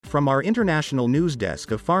From our international news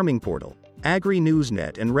desk of Farming Portal, Agri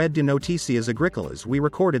Newsnet and Red de Noticias Agrícolas, we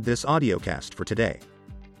recorded this audiocast for today.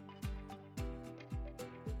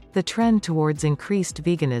 The trend towards increased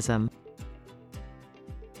veganism.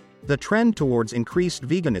 The trend towards increased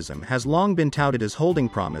veganism has long been touted as holding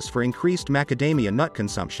promise for increased macadamia nut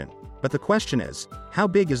consumption, but the question is, how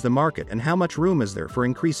big is the market and how much room is there for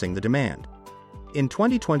increasing the demand? In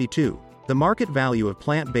 2022, the market value of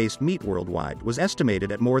plant-based meat worldwide was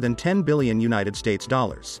estimated at more than $10 billion United States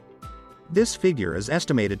dollars. This figure is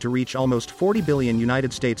estimated to reach almost $40 billion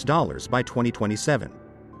United States dollars by 2027.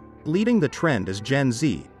 Leading the trend is Gen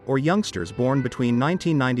Z, or youngsters born between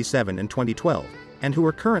 1997 and 2012, and who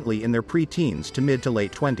are currently in their pre-teens to mid to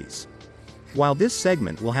late 20s. While this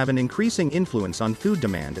segment will have an increasing influence on food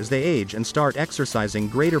demand as they age and start exercising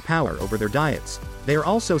greater power over their diets, they are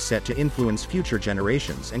also set to influence future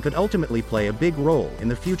generations and could ultimately play a big role in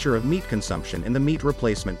the future of meat consumption in the meat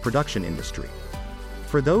replacement production industry.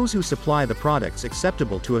 For those who supply the products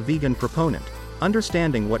acceptable to a vegan proponent,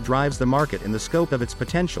 understanding what drives the market and the scope of its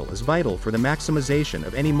potential is vital for the maximization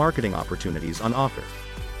of any marketing opportunities on offer.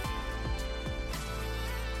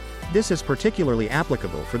 This is particularly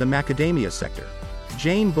applicable for the macadamia sector.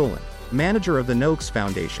 Jane Bullen, manager of the Noakes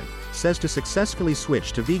Foundation, says to successfully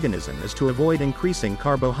switch to veganism is to avoid increasing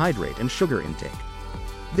carbohydrate and sugar intake.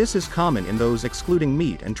 This is common in those excluding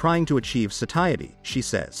meat and trying to achieve satiety, she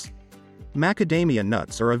says. Macadamia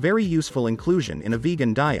nuts are a very useful inclusion in a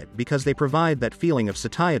vegan diet because they provide that feeling of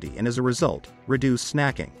satiety and as a result, reduce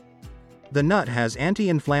snacking. The nut has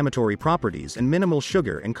anti-inflammatory properties and minimal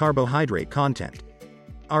sugar and carbohydrate content.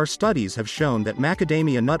 Our studies have shown that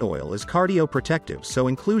macadamia nut oil is cardioprotective, so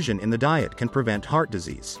inclusion in the diet can prevent heart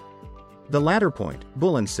disease. The latter point,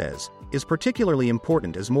 Bullen says, is particularly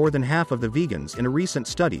important as more than half of the vegans in a recent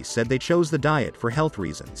study said they chose the diet for health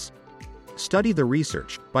reasons. Study the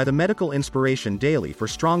research, by the Medical Inspiration Daily for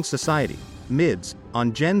Strong Society, MIDS,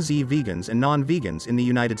 on Gen Z vegans and non-vegans in the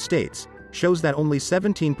United States, shows that only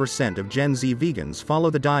 17% of Gen Z vegans follow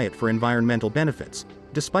the diet for environmental benefits,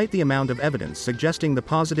 despite the amount of evidence suggesting the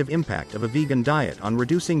positive impact of a vegan diet on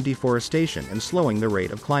reducing deforestation and slowing the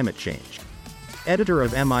rate of climate change. Editor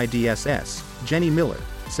of MIDSS, Jenny Miller,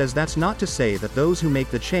 says that's not to say that those who make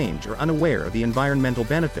the change are unaware of the environmental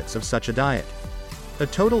benefits of such a diet. A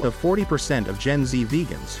total of 40% of Gen Z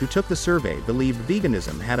vegans who took the survey believed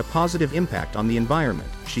veganism had a positive impact on the environment,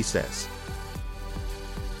 she says.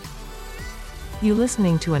 You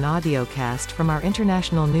listening to an audiocast from our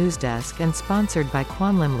international news desk and sponsored by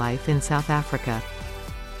Quanlim Life in South Africa.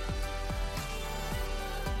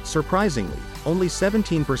 Surprisingly, only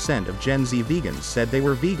 17% of Gen Z vegans said they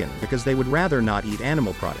were vegan because they would rather not eat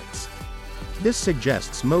animal products. This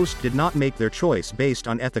suggests most did not make their choice based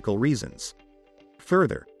on ethical reasons.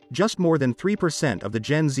 Further, just more than 3% of the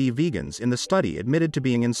Gen Z vegans in the study admitted to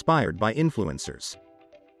being inspired by influencers.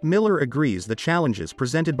 Miller agrees the challenges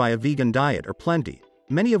presented by a vegan diet are plenty,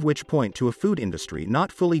 many of which point to a food industry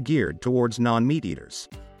not fully geared towards non-meat eaters.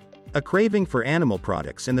 A craving for animal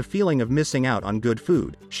products and the feeling of missing out on good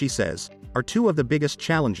food, she says, are two of the biggest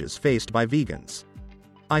challenges faced by vegans.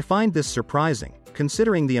 I find this surprising,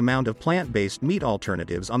 considering the amount of plant-based meat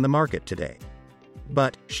alternatives on the market today.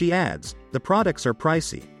 But, she adds, the products are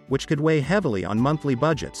pricey, which could weigh heavily on monthly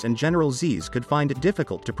budgets, and General Z's could find it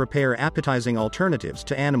difficult to prepare appetizing alternatives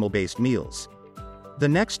to animal-based meals. The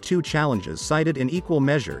next two challenges cited in equal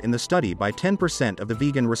measure in the study by 10% of the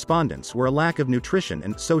vegan respondents were a lack of nutrition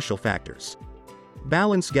and social factors.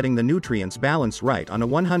 Getting the nutrients balance right on a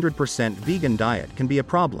 100% vegan diet can be a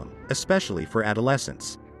problem, especially for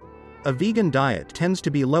adolescents. A vegan diet tends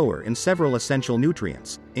to be lower in several essential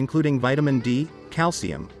nutrients, including vitamin D,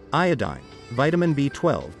 calcium, iodine, vitamin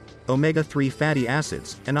B12, omega-3 fatty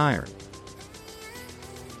acids, and iron.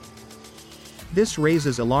 This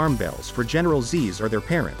raises alarm bells for General Z's or their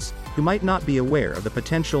parents, who might not be aware of the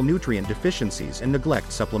potential nutrient deficiencies and neglect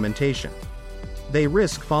supplementation. They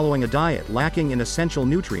risk following a diet lacking in essential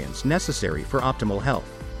nutrients necessary for optimal health.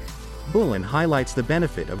 Bullen highlights the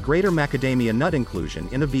benefit of greater macadamia nut inclusion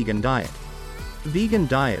in a vegan diet. Vegan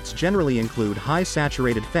diets generally include high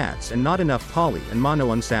saturated fats and not enough poly and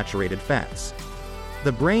monounsaturated fats.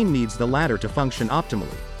 The brain needs the latter to function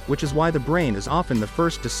optimally, which is why the brain is often the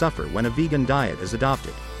first to suffer when a vegan diet is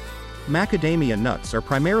adopted. Macadamia nuts are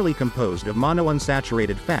primarily composed of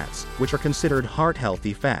monounsaturated fats, which are considered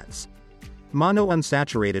heart-healthy fats.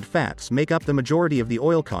 Monounsaturated fats make up the majority of the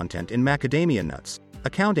oil content in macadamia nuts,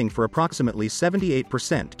 accounting for approximately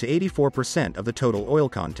 78% to 84% of the total oil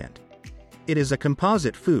content. It is a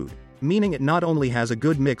composite food, meaning it not only has a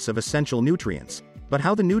good mix of essential nutrients, but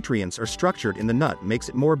how the nutrients are structured in the nut makes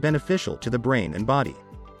it more beneficial to the brain and body.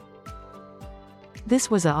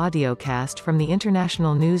 This was a audiocast from the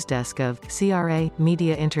international news desk of CRA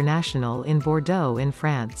Media International in Bordeaux in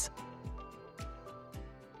France.